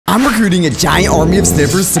I'm recruiting a giant army of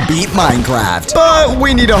sniffers to beat Minecraft, but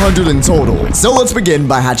we need 100 in total. So let's begin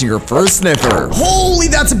by hatching our first sniffer. Holy,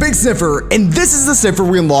 that's a big sniffer. And this is the sniffer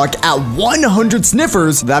we unlock at 100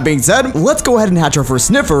 sniffers. That being said, let's go ahead and hatch our first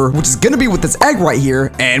sniffer, which is gonna be with this egg right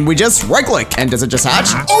here. And we just right click. And does it just hatch?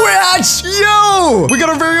 Oh, it hatched! Yo! We got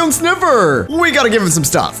our very own sniffer. We gotta give him some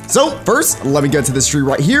stuff. So first, let me get to this tree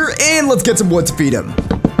right here and let's get some wood to feed him.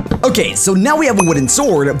 Okay, so now we have a wooden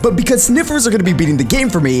sword, but because sniffers are going to be beating the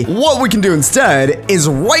game for me, what we can do instead is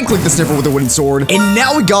right-click the sniffer with a wooden sword, and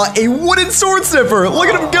now we got a wooden sword sniffer. Look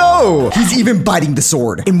at him go. He's even biting the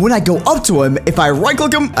sword. And when I go up to him, if I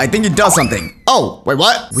right-click him, I think he does something. Oh, wait,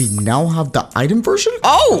 what? We now have the item version?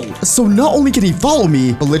 Oh, so not only can he follow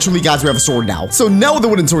me, but literally, guys, we have a sword now. So now with the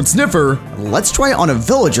wooden sword sniffer, let's try it on a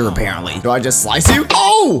villager, apparently. Do I just slice you?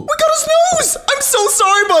 Oh, we got his nose. I'm so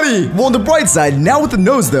sorry, buddy. Well, on the bright side, now with the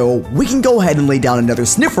nose, though, we can go ahead and lay down another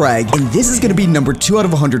sniffer egg, and this is gonna be number 2 out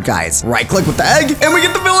of 100, guys. Right click with the egg, and we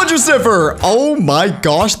get the villager sniffer. Oh my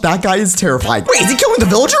gosh, that guy is terrifying. Wait, is he killing the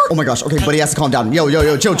villager? Oh my gosh, okay, buddy has to calm down. Yo,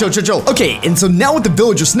 chill. Okay, and so now with the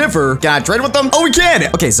villager sniffer, can I trade with them? Oh, we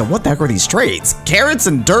can. Okay, so what the heck are these trades? Carrots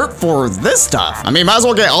and dirt for this stuff. I mean, might as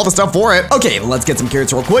well get all the stuff for it. Okay, let's get some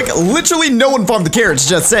carrots real quick. Literally no one farmed the carrots,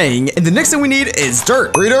 just saying. And the next thing we need is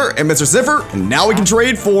dirt, breeder, and Mr. Sniffer. And now we can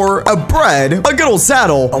trade for a bread, a good old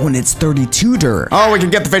saddle. Oh, and it's 32 dirt. Oh, we can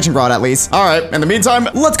get the fishing rod at least. All right, in the meantime,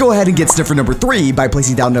 let's go ahead and get sniffer number 3 by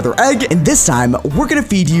placing down another egg. And this time, we're gonna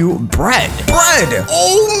feed you bread. Bread!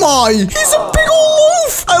 Oh my! He's a big old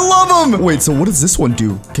loaf! I love him! Wait, so what does this one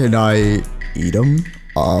do? Can I eat him?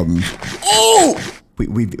 Oh!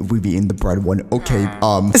 We've eaten the bread one. Okay,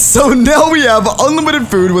 so now we have unlimited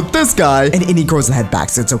food with this guy, and he grows the head back,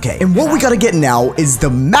 so it's okay. And what we gotta get now is the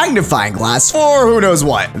magnifying glass, or who knows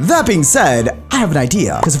what. That being said, I have an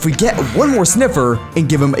idea, because if we get one more sniffer and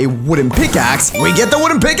give him a wooden pickaxe, we get the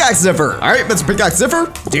wooden pickaxe sniffer. All right, Mr. Pickaxe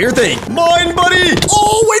Sniffer, do your thing. Mine, buddy.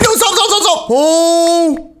 Oh, wait, no, stop.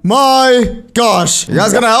 Oh my gosh. You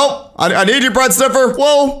guys gonna help? I need you, bread sniffer.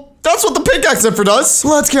 Well, that's what the pickaxe sniffer does.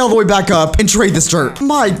 Let's get all the way back up and trade this dirt.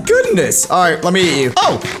 My goodness. All right, let me eat you.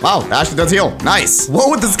 Oh, wow, Ashley does heal. Nice.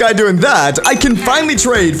 Well, with this guy doing that, I can finally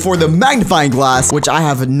trade for the magnifying glass, which I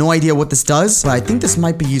have no idea what this does, but I think this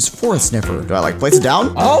might be used for a sniffer. Do I like place it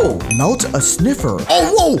down? Oh, melt a sniffer.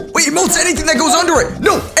 Oh, whoa. Wait, it melts anything that goes under it.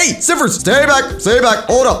 No, hey, sniffers, stay back.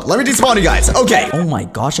 Hold up, let me despawn you guys. Okay. Oh my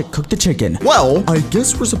gosh, it cooked the chicken. Well, I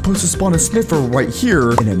guess we're supposed to spawn a sniffer right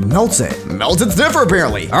here, and it melts it. Melted sniffer,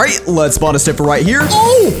 apparently. All right. Let's spawn a sniffer right here.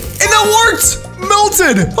 Oh, and that worked!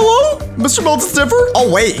 Melted! Hello? Mr. Melted Sniffer?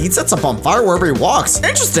 Oh, wait, he sets up on fire wherever he walks.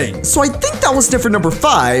 Interesting. So I think that was sniffer number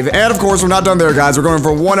 5. And of course, we're not done there, guys. We're going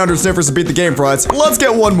for 100 sniffers to beat the game for us. Let's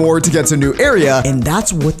get one more to get to a new area. And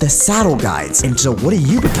that's with the saddle, guys. And so what do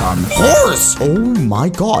you become? Horse! Oh my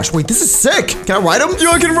gosh. Wait, this is sick. Can I ride him? Yo,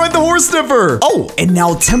 I can ride the horse sniffer. Oh, and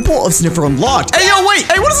now Temple of Sniffer unlocked. Hey, yo,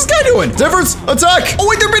 wait. Hey, what is this guy doing? Sniffers, attack. Oh,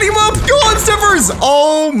 wait, they're beating him up. Go on, Sniffers.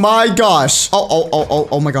 Oh my gosh.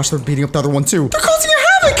 Oh my gosh, they're beating up the other one too. They're causing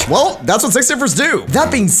a havoc. Well, that's what 6 sniffers do. That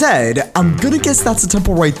being said, I'm gonna guess that's the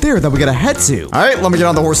temple right there that we gotta head to. All right, let me get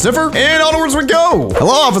on the horse sniffer and onwards we go.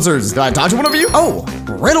 Hello, officers. Did I talk to one of you? Oh,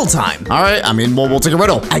 riddle time. All right, I mean, we'll take a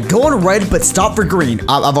riddle. I go on red, but stop for green.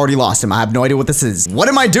 I've already lost him. I have no idea what this is. What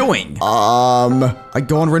am I doing? I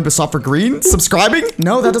go on red, but stop for green? Subscribing?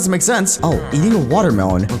 No, that doesn't make sense. Oh, eating a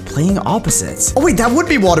watermelon or playing opposites. Oh, wait, that would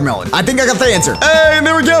be watermelon. I think I got the answer. Hey,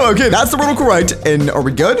 there we go. Okay, that's the riddle correct. And are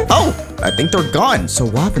we good? Oh, I think they're gone. So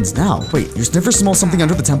what happens now? Wait, your sniffer smells something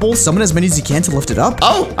under the temple. Summon as many as you can to lift it up.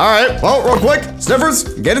 Oh, all right. Well, real quick. Sniffers,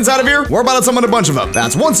 get inside of here. We're about to summon a bunch of them.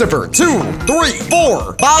 That's 1 sniffer, 2, 3,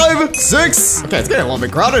 4, 5, 6. Okay, it's getting a little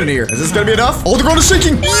bit crowded in here. Is this gonna be enough? Oh, the ground is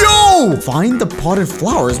shaking. Yo! Find the potted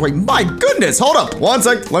flowers. Wait, my goodness. Hold up. 1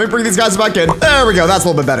 sec. Let me bring these guys back in. There we go. That's a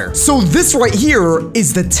little bit better. So this right here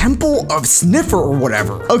is the Temple of Sniffer or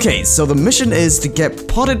whatever. Okay, so the mission is to get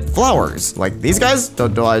potted flowers. Like these guys?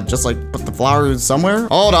 Do I just like put the flowers somewhere?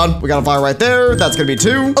 Hold on. We got a flower right there. That's gonna be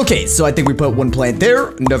 2. Okay, so I think we put 1 plant there,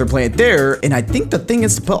 another plant there, and I think the thing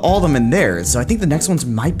is to put all of them in there. So I think the next ones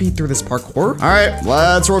might be through this parkour. All right,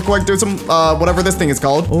 let's real quick do some, whatever this thing is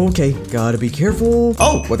called. Okay, gotta be careful.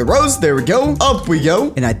 Oh, with a rose, there we go. Up we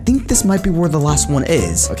go. And I think this might be where the last one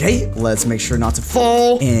is. Okay, let's make sure not to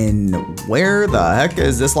fall. And where the heck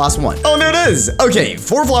is this last one? Oh, there it is. Okay,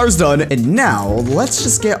 4 flowers done. And now let's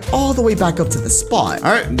just get all the way back up to the spot.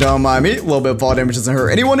 All right, don't mind me. A little bit of fall damage doesn't doesn't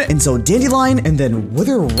hurt anyone. And so dandelion and then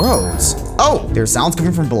wither rose. Oh, there's sounds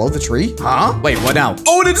coming from below the tree. Huh? Wait, what now?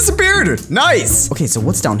 Oh, and it disappeared. Nice. Okay, so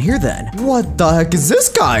what's down here then? What the heck is this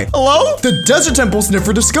guy? Hello? The desert temple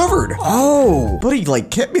sniffer discovered. Oh, but he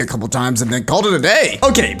like hit me a couple times and then called it a day.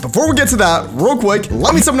 Okay, before we get to that, real quick,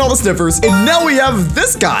 let me summon all the sniffers. And now we have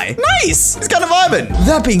this guy. Nice. He's kind of vibing.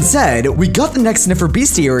 That being said, we got the next sniffer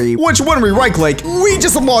bestiary, which when we right click, we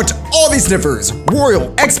just unlocked all these sniffers.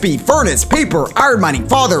 Royal, XP, furnace, paper, iron mining,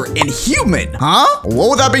 father, and human. Huh?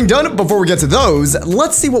 Well, with that being done, before we get to those,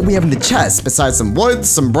 let's see what we have in the chest. Besides some wood,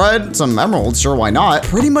 some bread, some emeralds, sure, why not?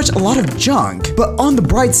 Pretty much a lot of junk. But on the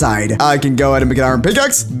bright side, I can go ahead and make an iron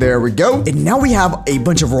pickaxe. There we go. And now we have a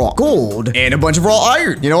bunch of raw gold and a bunch of raw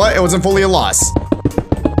iron. You know what? It wasn't fully a loss.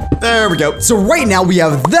 There we go. So right now we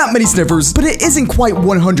have that many sniffers, but it isn't quite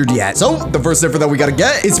 100 yet. So the first sniffer that we gotta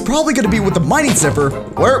get is probably gonna be with the mining sniffer.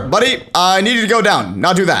 Where, buddy? I need you to go down.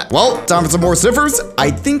 Not do that. Well, time for some more sniffers.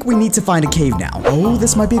 I think we need to find a cave now. Oh,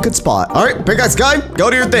 this might be a good spot. All right, pickaxe guy,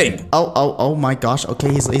 go do your thing. Oh my gosh.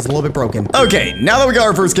 Okay, he's a little bit broken. Okay, now that we got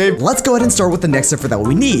our first cave, let's go ahead and start with the next sniffer that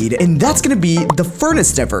we need, and that's gonna be the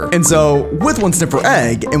furnace sniffer. And so with one sniffer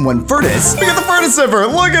egg and one furnace, we got the furnace sniffer.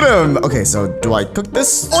 Look at him. Okay, so do I cook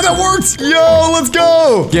this? Oh, that worked! Yo, let's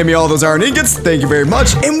go! Give me all those iron ingots, thank you very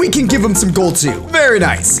much. And we can give him some gold too. Very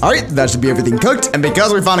nice. All right, that should be everything cooked. And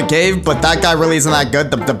because we found a cave, but that guy really isn't that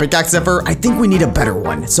good, the pickaxe sniffer, I think we need a better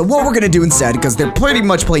one. So what we're gonna do instead, because they're pretty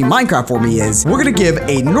much playing Minecraft for me, is we're gonna give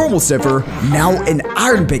a normal sniffer now an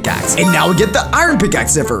iron pickaxe. And now we get the iron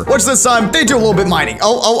pickaxe sniffer. Watch this time, they do a little bit mining.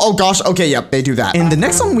 Oh gosh, okay, yep, they do that. And the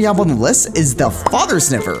next one we have on the list is the father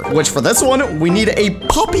sniffer, which for this one, we need a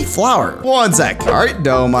poppy flower. One sec. All right,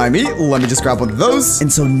 don't mind me. Let me just grab one of those.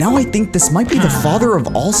 And so now I think this might be the father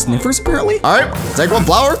of all sniffers, apparently. All right, take one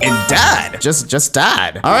flower. And dad. Just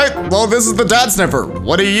dad. All right, well, this is the dad sniffer.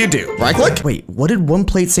 What do you do? Right click? Wait, what did one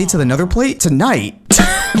plate say to the other plate? Tonight.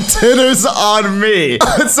 Dinner's on me.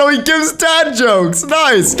 So he gives dad jokes.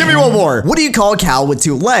 Nice. Give me one more. What do you call a cow with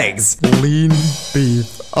two legs? Lean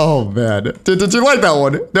beef. Oh, man. Did you like that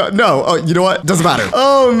one? No. Oh, you know what? Doesn't matter.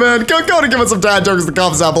 Oh, man. Go to give us some dad jokes in the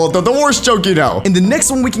comments down below. The worst joke you know. And the next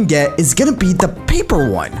one we can get is gonna be the paper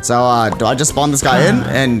one. So, do I just spawn this guy in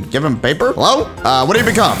and give him paper? Hello? What do you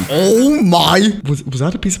become? Oh, my. Was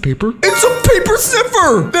that a piece of paper? It's a paper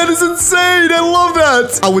sniffer. That is insane. I love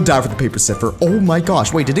that. I would die for the paper sniffer. Oh, my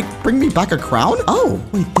gosh. Wait, did it bring me back a crown? Oh,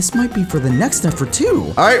 wait. This might be for the next sniffer,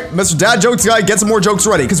 too. All right, Mr. Dad Jokes guy, get some more jokes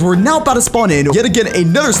ready, because we're now about to spawn in yet again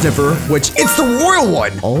another sniffer, which it's the royal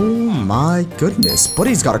one. Oh my goodness,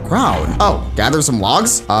 Buddy's got a crown. Oh, gather some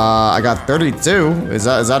logs. I got 32. Is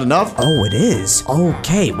that enough? Oh, it is.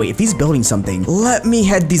 Okay, wait, if he's building something, let me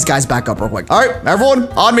head these guys back up real quick. All right, everyone,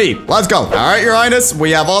 on me. Let's go. All right, Your Highness,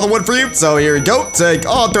 we have all the wood for you. So here you go. Take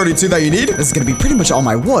all 32 that you need. This is gonna be pretty much all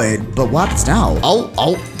my wood, but what happens now?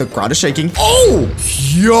 Oh, the ground is shaking. Oh,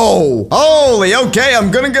 yo. Holy, okay,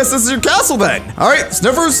 I'm gonna guess this is your castle then. All right,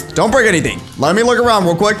 sniffers, don't break anything. Let me look around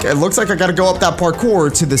real quick. It looks like I gotta go up that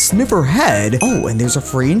parkour to the sniffer head. Oh, and there's a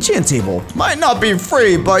free enchant table. Might not be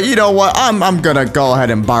free, but you know what? I'm gonna go ahead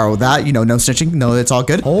and borrow that. You know, no snitching. No, it's all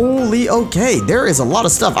good. Holy, okay. There is a lot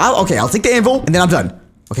of stuff. Okay, I'll take the anvil and then I'm done.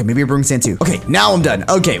 Okay, maybe a brewing stand too. Okay, now I'm done.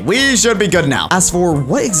 Okay, we should be good now. As for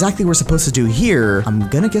what exactly we're supposed to do here, I'm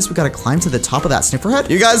gonna guess we gotta climb to the top of that sniffer head.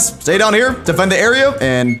 You guys stay down here, defend the area,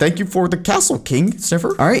 and thank you for the castle, King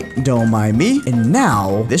Sniffer. All right, don't mind me. And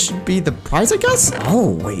now this should be the prize, I guess.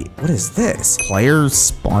 Oh, wait, what is this? Player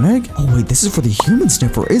spawn egg? Oh, wait, this is for the human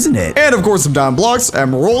sniffer, isn't it? And of course, some diamond blocks,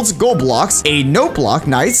 emeralds, gold blocks, a note block,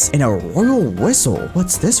 nice, and a royal whistle.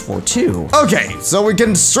 What's this for too? Okay, so we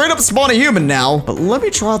can straight up spawn a human now, but let me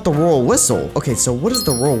try out the royal whistle. Okay, so what does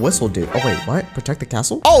the royal whistle do? Oh, wait, what? Protect the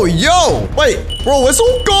castle? Oh, yo! Wait, royal whistle?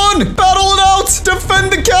 Gone! Battle it out!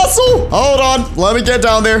 Defend the castle! Hold on, let me get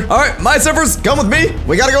down there. All right, my sniffers, come with me.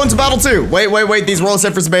 We gotta go into battle too. Wait, these royal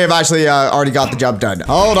sniffers may have actually already got the job done.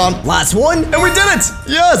 Hold on, last one, and we did it!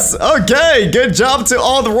 Yes, okay, good job to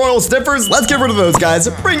all the royal sniffers. Let's get rid of those guys,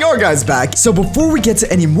 bring our guys back. So before we get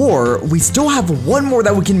to any more, we still have one more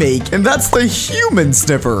that we can make, and that's the human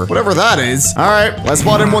sniffer, whatever that is. All right, let's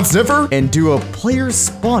spawn in one sniffer and do a player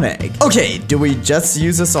spawn egg. Okay, do we just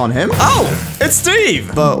use this on him? Oh, it's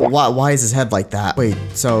Steve. But why is his head like that? Wait,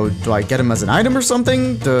 so do I get him as an item or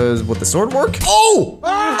something? Would the sword work? Oh,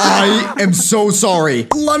 I am so sorry.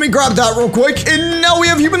 Let me grab that real quick. And now we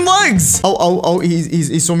have human legs. Oh,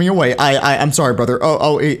 he's swimming away. I'm sorry, brother.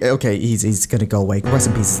 Okay, he's gonna go away. Rest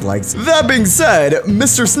in peace, his legs. That being said,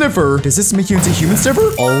 Mr. Sniffer, does this make you into human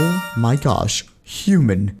sniffer? Oh my gosh,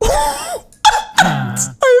 human. I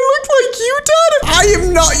look like you, Dad? I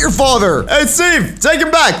am not your father. Hey, Steve, take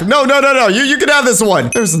him back. No. You can have this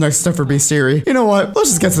one. There's the next sniffer bestiary. You know what? Let's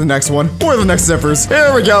just get to the next one. Where are the next sniffers?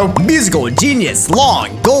 Here we go. Musical, genius,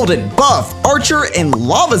 long, golden, buff, archer, and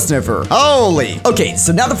lava sniffer. Holy. Okay,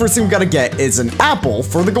 so now the first thing we gotta get is an apple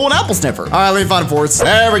for the golden apple sniffer. All right, let me find it for us.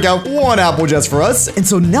 There we go. One apple just for us. And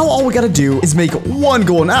so now all we gotta do is make one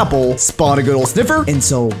golden apple, spawn a good old sniffer. And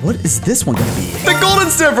so what is this one gonna be? The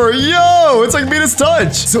golden sniffer. Yo, it's like Midas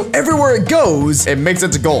touch. So everywhere it goes, it makes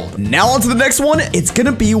it to gold. Now on to the next one. It's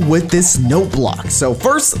gonna be with this note block. So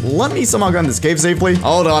first, let me somehow get in this cave safely.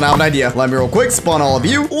 Hold on, I have an idea. Let me real quick spawn all of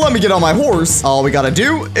you. Let me get on my horse. All we gotta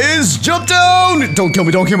do is jump down. Don't kill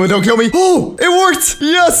me. Oh, it worked.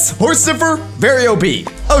 Yes, horse sniffer, very OP.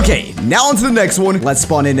 Okay, now on to the next one. Let's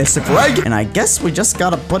spawn in a sniffer egg. And I guess we just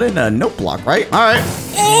gotta put in a note block, right? All right.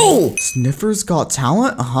 Oh, Sniffer's got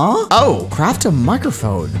talent, huh? Oh, craft a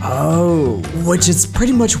microphone. Oh, which is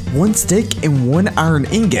pretty much one stick and one iron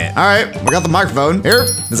ingot. All right, we got the microphone. Here,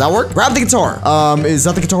 does that work? Grab the guitar. Is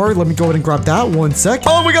that the guitar? Let me go ahead and grab that. 1 sec.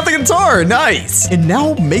 Oh, we got the guitar. Nice. And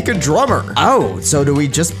now make a drummer. Oh, so do we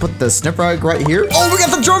just put the sniffer egg right here? Oh, we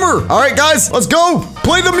got the drummer. All right, guys, let's go.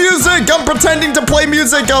 Play the music. I'm pretending to play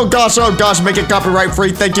music. Oh gosh, make it copyright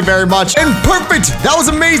free. Thank you very much. And perfect. That was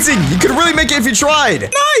amazing. You could really make it if you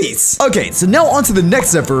tried. Nice. Okay, so now on to the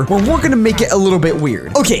next sniffer where we're gonna make it a little bit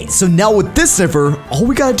weird. Okay, so now with this sniffer, all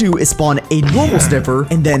we gotta do is spawn a normal sniffer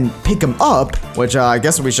and then pick him up, which I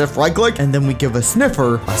guess we shift right click and then we give a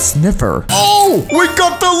sniffer a sniffer. Oh, we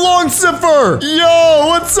got the long sniffer. Yo,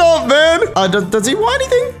 what's up, man? Does he want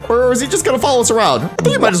anything? Or is he just gonna follow us around? I think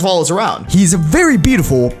he might just follow us around. He's very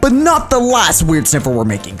beautiful, but not the last weird sniffer we're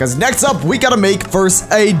making. Because next up, we gotta make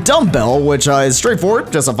first a dumbbell, which is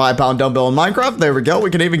straightforward. Just a 5-pound dumbbell in Minecraft. There we go. We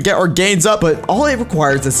can even get our gains up, but all it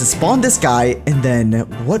requires is to spawn this guy, and then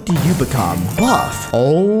what do you become? Buff.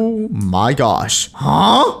 Oh my gosh.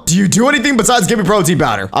 Huh? Do you do anything besides give me protein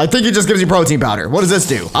powder? I think it just gives you protein powder. What does this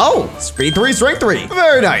do? Oh, speed 3, strength 3.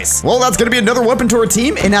 Very nice. Well, that's gonna be another weapon to our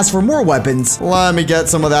team, and as for more weapons, let me get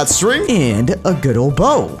some of that string and a good old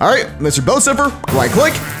bow. All right, Mr. Bow Sniffer, right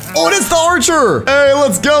click. Oh, it's the archer. Hey,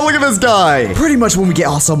 let's go. Look at this guy. Pretty much when we get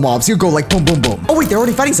awesome mobs, you go like boom, boom, boom. Oh, wait, they're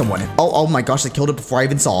already fighting someone. Oh my gosh, they killed it before I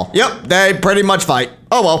even saw. Yep, they pretty much fight.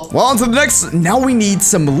 Oh, well. Well, on to the next. Now we need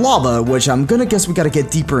some lava, which I'm gonna guess we gotta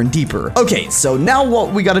get deeper and deeper. Okay, so now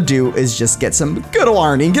what we gotta do is just get some good old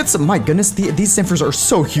iron ingots. My goodness, these sniffers are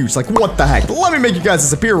so huge. Like, what the heck? Let me make you guys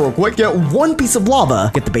disappear real quick. Get one piece of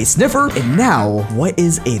lava, get the base sniffer, and now, what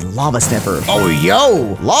is a lava sniffer? Oh,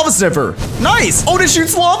 yo, lava sniffer. Nice. Oh, it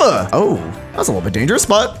shoots lava. Oh. That's a little bit dangerous,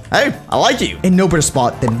 but hey, I like you. And no better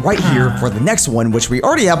spot than right here for the next one, which we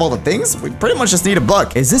already have all the things. We pretty much just need a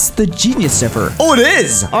buck. Is this the genius sniffer? Oh, it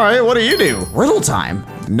is. All right, what do you do? Riddle time.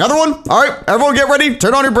 Another one? All right, everyone get ready.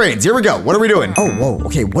 Turn on your brains. Here we go. What are we doing? Oh, whoa.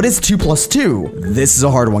 Okay, what is 2 + 2? This is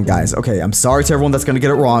a hard one, guys. Okay, I'm sorry to everyone that's gonna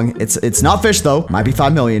get it wrong. It's not fish, though. Might be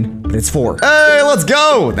 5 million, but it's 4. Hey, let's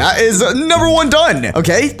go. That is number 1 done.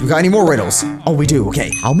 Okay, we got any more riddles? Oh, we do.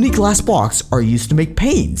 Okay, how many glass blocks are used to make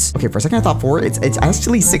panes? Okay, for a second I thought 4. It's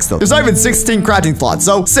actually 6, though. There's not even 16 crafting slots,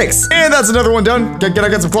 so 6. And that's another one done. Can I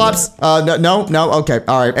get some claps? No. Okay,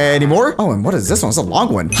 all right. Any more? Oh, and what is this one? It's a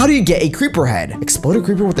long one. How do you get a creeper head? Explode a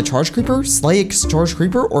creeper with a charge creeper, slay a charge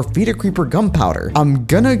creeper, or feed a creeper gunpowder? I'm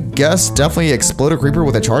gonna guess definitely explode a creeper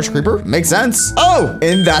with a charge creeper. Makes sense. Oh,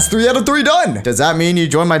 and that's 3 out of 3 done. Does that mean you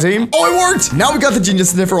join my team? Oh, it worked. Now we got the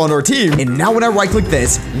genius sniffer on our team. And now when I right click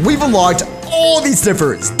this, we've unlocked all these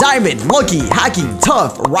sniffers. Diamond, Lucky, Hacking,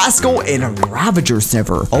 Tough, Rascal, and Ravager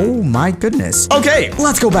sniffer. Oh my goodness. Okay,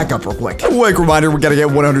 let's go back up real quick. Quick reminder, we gotta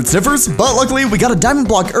get 100 sniffers, but luckily we got a diamond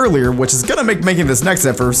block earlier, which is gonna make making this next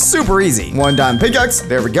sniffer super easy. 1 diamond pickaxe,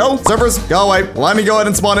 there we go. Sniffers, go away. Let me go ahead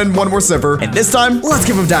and spawn in 1 more sniffer. And this time, let's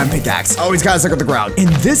give him diamond pickaxe. Oh, he's kinda stuck on the ground. And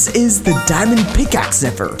this is the diamond pickaxe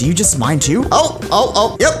sniffer. Do you just mine too?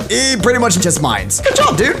 Oh, yep, he pretty much just mines. Good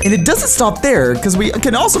job, dude. And it doesn't stop there, because we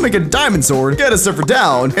can also make a diamond sword, get a sniffer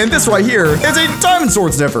down, and this right here is a diamond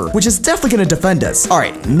sword sniffer, which is definitely gonna defend us. All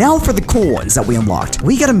right, now for the cool ones that we unlocked.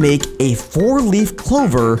 We gotta make a 4-leaf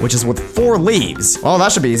clover, which is with 4 leaves. Well,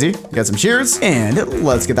 that should be easy. Get some shears, and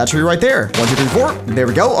let's get that tree right there. 1, 2, 3, 4. There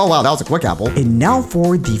we go. Oh, wow, that was a quick apple. And now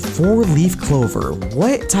for the 4-leaf clover.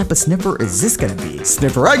 What type of sniffer is this gonna be?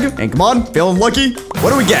 Sniffer egg, and come on, feeling lucky. What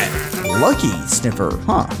do we get? Lucky sniffer.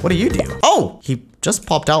 Huh, what do you do? Oh, he just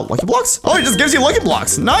popped out lucky blocks. Oh, it just gives you lucky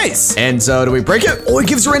blocks. Nice. And so do we break it? Oh, it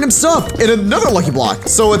gives random stuff and another lucky block.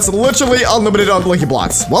 So it's literally unlimited on lucky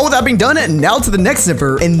blocks. Well, with that being done, now to the next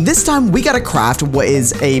sniffer. And this time we gotta craft what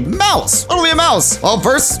is a mouse. Only a mouse. Well,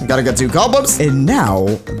 first, we gotta get 2 cobwebs. And now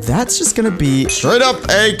that's just gonna be straight up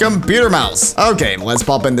a computer mouse. Okay, let's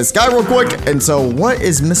pop in this guy real quick. And so what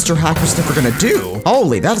is Mr. Hacker Sniffer gonna do?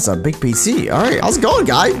 Holy, that is a big PC. All right, how's it going,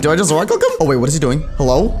 guy? Do I just right click him? Oh, wait, what is he doing?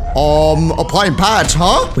 Hello? Applying patch,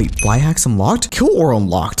 huh? Wait, fly hacks unlocked? Kill ore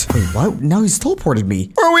unlocked. Wait, what? Now he's teleported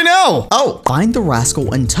me. Where are we now? Oh, find the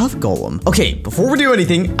rascal and tough golem. Okay, before we do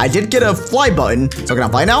anything, I did get a fly button. So can I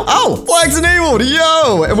fly now? Oh, flag's enabled.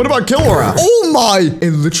 Yo, and what about kill aura? Oh my,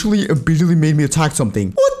 it literally immediately made me attack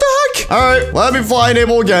something. What the heck? All right, let me fly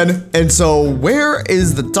enable again. And so where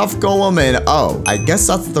is the tough golem? And oh, I guess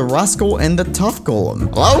that's the rascal and the tough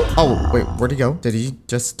golem. Hello? Oh, wait, where'd he go? Did he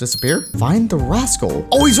just disappear? Find the rascal.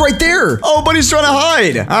 Oh, he's right there. Oh, but he's trying to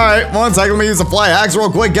hide. All right, 1 second. Let me use the fly axe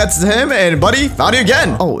real quick. Gets to him, and buddy, found you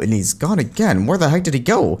again. Oh, and he's gone again. Where the heck did he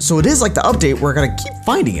go? So it is like the update. We're gonna keep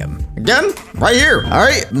finding him. Again? Right here. All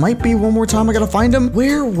right, might be one more time I gotta find him.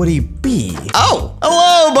 Where would he be? Oh,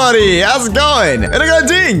 hello, buddy. How's it going? And I got a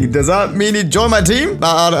ding. Does that mean he joined my team?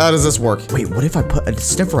 How does this work? Wait, what if I put a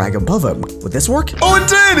sniffer rag above him? Would this work? Oh, it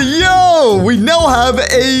did. Yo, we now have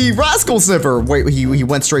a rascal sniffer. Wait, he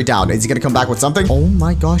went straight down. Is he gonna come back with something? Oh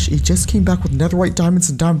my gosh, he just came back with netherite diamonds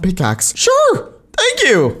and diamond pickaxe. Sure. Thank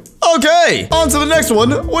you. Okay, on to the next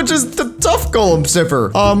one, which is the tough golem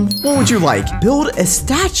sniffer. What would you like? Build a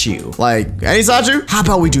statue. Like, any statue? How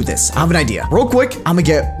about we do this? I have an idea. Real quick, I'm gonna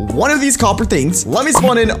get one of these copper things. Let me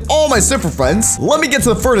spawn in all my sniffer friends. Let me get to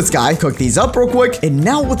the furnace guy, cook these up real quick. And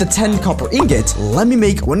now with the 10 copper ingots, let me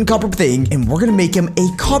make 1 copper thing, and we're gonna make him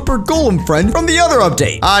a copper golem friend from the other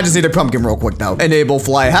update. I just need a pumpkin real quick though. Enable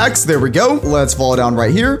fly hacks, there we go. Let's fall down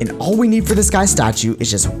right here. And all we need for this guy's statue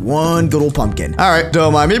is just 1 good old pumpkin. All right,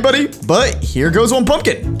 don't mind me, buddy. But here goes 1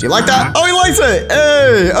 pumpkin. Do you like that? Oh, he likes it.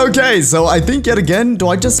 Hey, okay. So I think yet again, do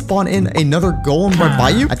I just spawn in another golem right by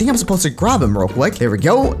you? I think I'm supposed to grab him real quick. There we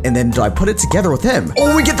go. And then do I put it together with him?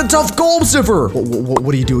 Oh, we get the tough golem sniffer.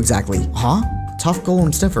 What do you do exactly? Huh? Tough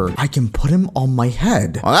golem sniffer. I can put him on my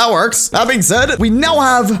head. Well, that works. That being said, we now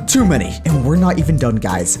have too many, and we're not even done,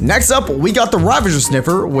 guys. Next up, we got the Ravager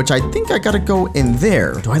sniffer, which I think I gotta go in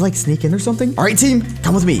there. Do I like sneak in or something? All right, team,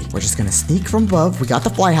 come with me. We're just gonna sneak from above. We got the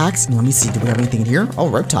fly hacks, and let me see. Do we have anything in here? Oh,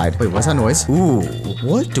 Riptide. Wait, what's that noise? Ooh,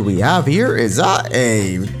 what do we have here? Is that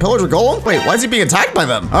a pillager golem? Wait, why is he being attacked by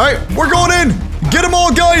them? All right, we're going in. Get them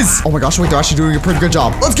all, guys. Oh my gosh, wait, they're actually doing a pretty good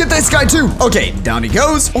job. Let's get this guy too. Okay, down he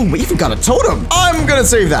goes. Oh, we even got a totem. I'm gonna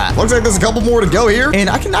save that. Looks like there's a couple more to go here. And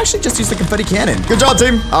I can actually just use the confetti cannon. Good job,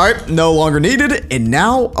 team. All right, no longer needed. And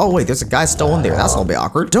now, oh wait, there's a guy still in there. That's a little bit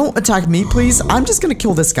awkward. Don't attack me, please. I'm just gonna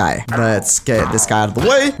kill this guy. Let's get this guy out of the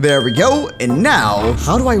way. There we go. And now,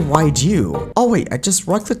 how do I ride you? Oh wait, I just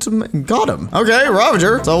right-clicked him and got him. Okay,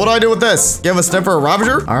 Ravager. So what do I do with this? Give a sniffer a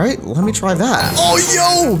Ravager? All right, let me try that. Oh,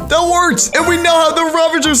 yo, that worked. And we now have the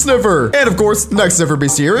Ravager sniffer. And of course, next sniffer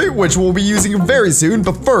bestiary, which we'll be using very soon.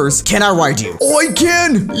 But first, can I ride you? Oh, I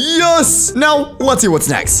can. Yes. Now, let's see what's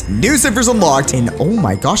next. New sniffers unlocked. And oh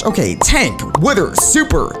my gosh. Okay, tank, wither,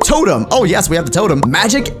 super, totem. Oh yes, we have the totem.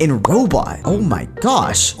 Magic and robot. Oh my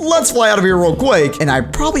gosh. Let's fly out of here real quick. And I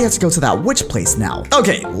probably have to go to that witch place now.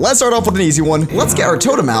 Okay, let's start off with an easy one. Let's get our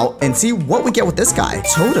totem out and see what we get with this guy.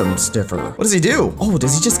 Totem sniffer. What does he do? Oh,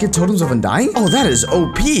 does he just give totems of undying? Oh, that is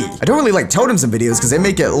OP. I don't really like totems in videos because they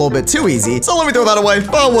make it a little bit too easy. So let me throw that away.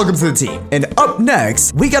 Well, welcome to the team. And up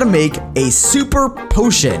next, we gotta make a super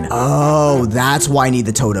potion. Oh, that's why I need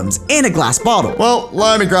the totems and a glass bottle. Well,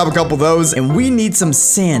 let me grab a couple of those. And we need some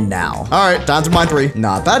sand now. All right, time to mine 3.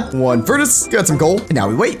 Not bad. 1 furnace, got some coal, and now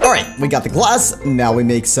we wait. All right, we got the glass. Now we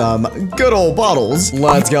make some good old bottles.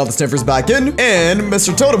 Let's get all the sniffers back in. And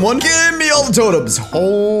Mr. Totem One, give me all the totems.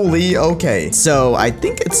 Holy okay. So I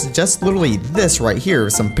think it's just literally this right here.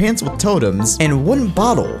 Some pants with totems and 1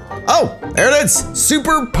 bottle. Oh, there it is.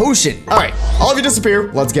 Super potion. All right, all of you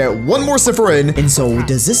disappear. Let's get 1 more sniffer in. And so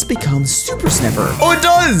does this become super sniffer? Oh, it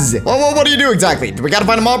does. Well, what do you do exactly? Do we gotta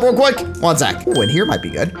find a mob real quick? 1 sec. Oh, in here might be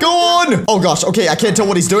good. Go on. Oh gosh, okay, I can't tell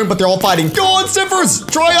what he's doing, but they're all fighting. Go on, sniffers.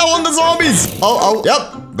 Try out on the zombies. Oh,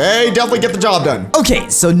 yep. They definitely get the job done. Okay,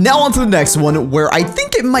 so now on to the next one, where I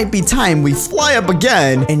think it might be time we fly up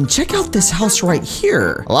again and check out this house right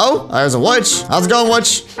here. Hello? There's a witch. How's it going,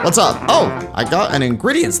 witch? What's up? Oh, I got an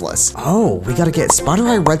ingredients list. Oh, we gotta get spider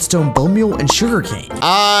eye, redstone, bone meal, and sugarcane.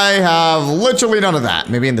 I have literally none of that.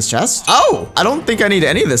 Maybe in this chest? Oh, I don't think I need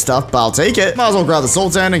any of this stuff, but I'll take it. Might as well grab the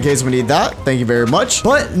sultan in case we need that. Thank you very much.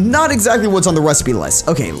 But not exactly what's on the recipe list.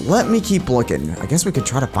 Okay, let me keep looking. I guess we could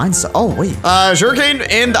try to find some. Oh, wait. Sugarcane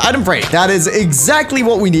and item freight. That is exactly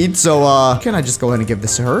what we need. So, can I just go ahead and give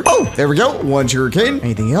this to her? Oh, there we go. One sugarcane.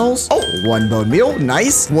 Anything else? Oh, one bone meal.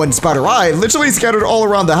 Nice. One spider eye. Literally scattered all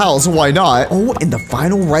around the house. Why not? Oh, and the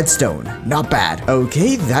final redstone. Not bad.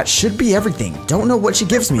 Okay, that should be everything. Don't know what she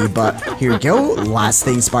gives me, but here we go. Last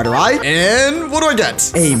thing, spider eye. And what do I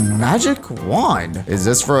get? A magic wand. Is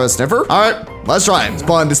this for a sniffer? All right, let's try it.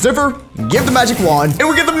 Spawn the sniffer, give the magic wand, and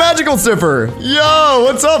we get the magical sniffer. Yo,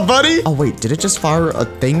 what's up, buddy? Oh, wait, did it just fire a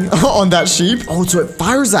thing on that sheep? Oh, so it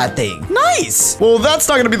fires that thing. Nice. Well, that's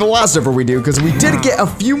not gonna be the last sniffer we do, because we did get a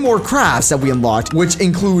few more crafts that we unlocked, which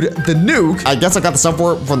include the nuke. I guess I got the stuff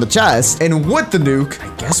for it from the chest, and with the nuke,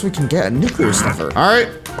 I guess we can get a nuclear sniffer. All right,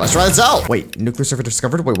 let's try this out. Wait, nuclear sniffer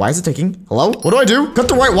discovered. Wait, why is it taking? Hello? What do I do? Cut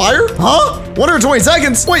the right wire? Huh? 120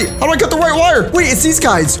 seconds. Wait, how do I cut the right wire? Wait, it's these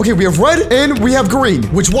guys. Okay, we have red and we have green.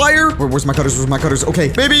 Which wire? Where's my cutters? Where's my cutters?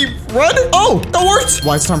 Okay, maybe red? Oh, that worked.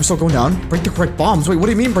 Why is the timer still going down? Break the correct bombs. Wait, what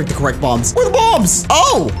do you mean break the correct bombs? Where are the bombs?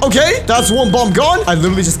 Oh, okay. That's one bomb gone. I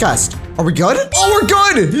literally just guessed. Are we good? Oh, we're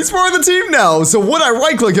good. He's part of the team now. So when I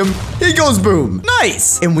right click him, he goes boom.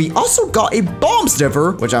 Nice. And we also got a bomb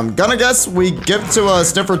sniffer, which I'm gonna guess we give to a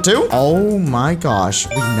sniffer too. Oh my gosh.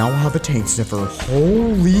 We now have a tank sniffer.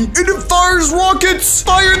 Holy. And it fires rockets.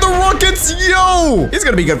 Fire the rockets. Yo. He's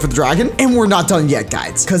gonna be good for the dragon. And we're not done yet,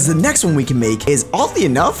 guys, because the next one we can make is oddly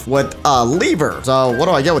enough with a lever. So what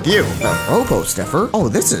do I get with you? The robo sniffer. Oh,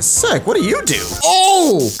 this is sick. What do you do?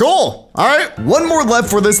 Oh, cool. All right, one more left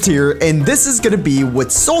for this tier, and this is gonna be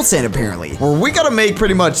with soul sand apparently, where we gotta make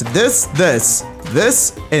pretty much this,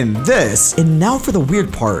 and this. And now for the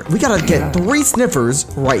weird part, we gotta get 3 sniffers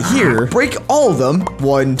right here, break all of them,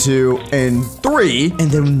 1, 2, and 3,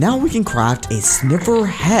 and then now we can craft a sniffer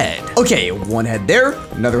head. Okay, one head there,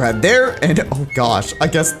 another head there, and oh gosh, I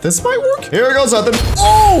guess this might work. Here goes nothing.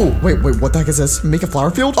 Oh, wait, what the heck is this? Make a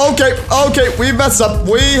flower field? Okay, we messed up.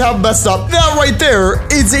 We have messed up. That right there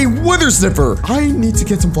is a wither sniffer. I need to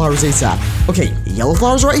get some flowers ASAP. Okay, yellow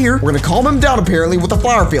flowers right here. We're gonna calm him down apparently with a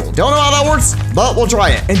flower field. Don't know how that works, but we'll try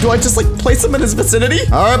it. And do I just like place them in his vicinity?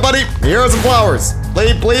 All right, buddy, here are some flowers.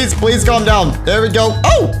 Please calm down. There we go.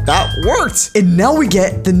 Oh, that worked. And now we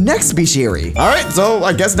get the next bestiary. All right, so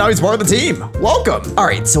I guess now he's part of the team. Welcome. All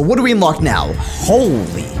right, so what do we unlock now?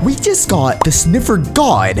 Holy, we just got the sniffer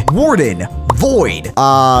god, warden, void,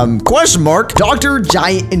 question mark, doctor,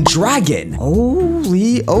 giant, and dragon.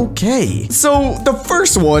 Holy, okay. So the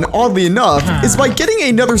first one, oddly enough, is by getting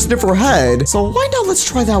another sniffer head. So why not let's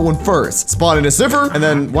try that one first. Spawn in a sniffer, and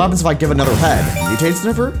then what happens if I give another head? Mutate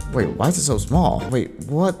sniffer? Wait, why is it so small? Wait,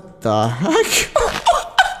 what the heck?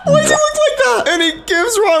 Why does it look like that? And he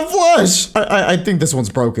gives raw flesh. I think this one's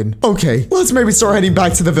broken. Okay, let's maybe start heading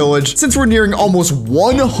back to the village since we're nearing almost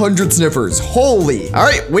 100 sniffers. Holy. All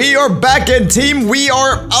right, we are back in, team. We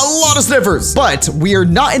are a lot of sniffers, but we are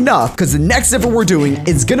not enough because the next sniffer we're doing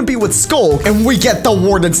is gonna be with Skull, and we get the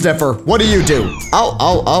warden sniffer. What do you do?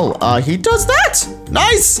 He does that.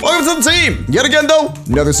 Nice. Welcome to the team. Yet again, though,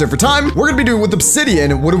 another sniffer time. We're gonna be doing with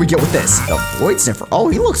obsidian. What do we get with this? The void sniffer. Oh,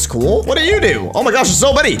 he looks cool. What do you do? Oh my gosh, there's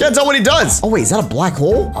so many. Can't tell what he does. Oh wait, is that a black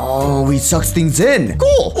hole? Oh, he sucks things in.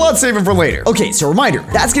 Cool. Let's save him for later. Okay, so reminder,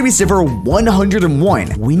 that's gonna be sniffer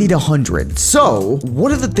 101. We need 100. So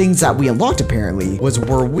one of the things that we unlocked apparently was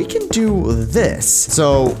where we can do this.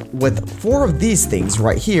 So with 4 of these things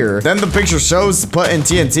right here, then the picture shows put in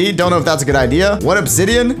TNT. Don't know if that's a good idea. 1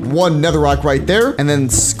 obsidian, 1 netherrock right there, and then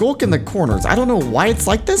skulk in the corners. I don't know why it's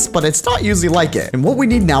like this, but it's not usually like it. And what we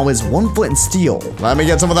need now is 1 flint and steel. Let me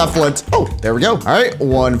get some of that flint. Oh, there we go. All right,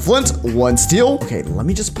 1 flint, 1 steel. Okay, let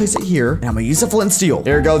me just place it here, and I'm gonna use the flint and steel.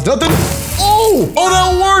 There goes nothing. Oh,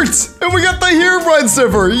 that worked. And we got the Herobrine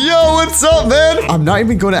sniffer. Yo, what's up, man? I'm not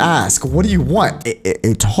even gonna ask. What do you want?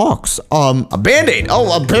 It talks. A band-aid.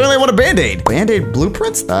 Oh, apparently I want a band-aid. Band-aid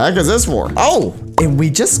blueprints? The heck is this for? Oh, And we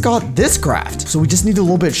just got this craft. So we just need a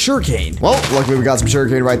little bit of sugarcane. Well, luckily we got some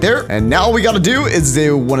sugarcane right there. And now all we gotta do is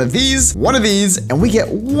do one of these, and we get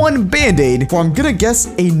one band-aid for, I'm gonna guess,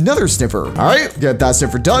 another sniffer. All right, get that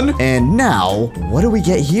sniffer done. And now, what do we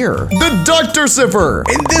get here? The Dr. Sniffer.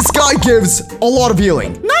 And this guy gives a lot of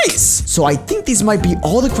healing. Nice. So I think these might be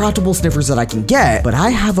all the craftable sniffers that I can get, but I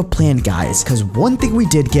have a plan, guys, because one thing we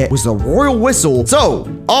did get was the royal whistle. So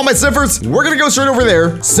all my sniffers, we're gonna go straight over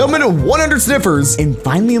there, summon 100 sniffers, and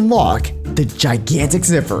finally unlock the gigantic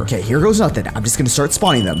sniffer. Okay, here goes nothing. I'm just gonna start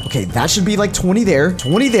spawning them. Okay, that should be like 20 there,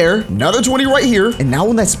 20 there, another 20 right here. And now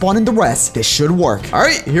when I spawn in the rest, this should work. All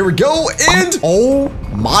right, here we go. And oh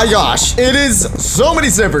my gosh, it is so many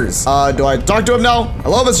sniffers. Do I talk to him now?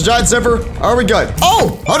 Hello, Mr. Giant Sniffer. Are we good?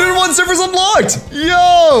 Oh, 101 sniffers unlocked.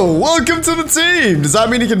 Yo, welcome to the team. Does that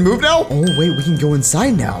mean he can move now? Oh wait, we can go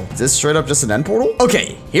inside now. Is this straight up just an end portal?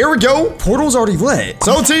 Okay, here we go. Portal's already lit.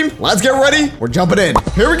 So team, let's get ready. We're jumping in.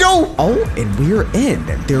 Here we go. Oh, and we're in.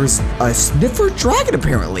 There's a sniffer dragon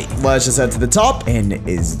apparently. Let's just head to the top. And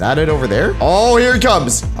is that it over there? Oh, here it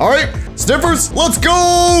comes. All right, sniffers, let's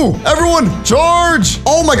go. Everyone, charge.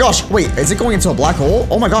 Oh my gosh, wait, is it going into a black hole?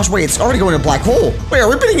 Oh my gosh, wait, it's already going in a black hole. Wait, are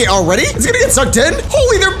we bidding it already? It's gonna get sucked in?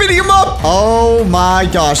 Holy, they're bidding him up. Oh my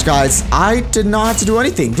gosh, guys, I did not have to do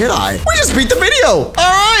anything, did I? We just beat the video. All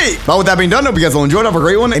right. But with that being done, hope you guys will enjoy it. Have a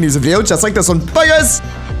great one and use a video just like this one. Bye, guys.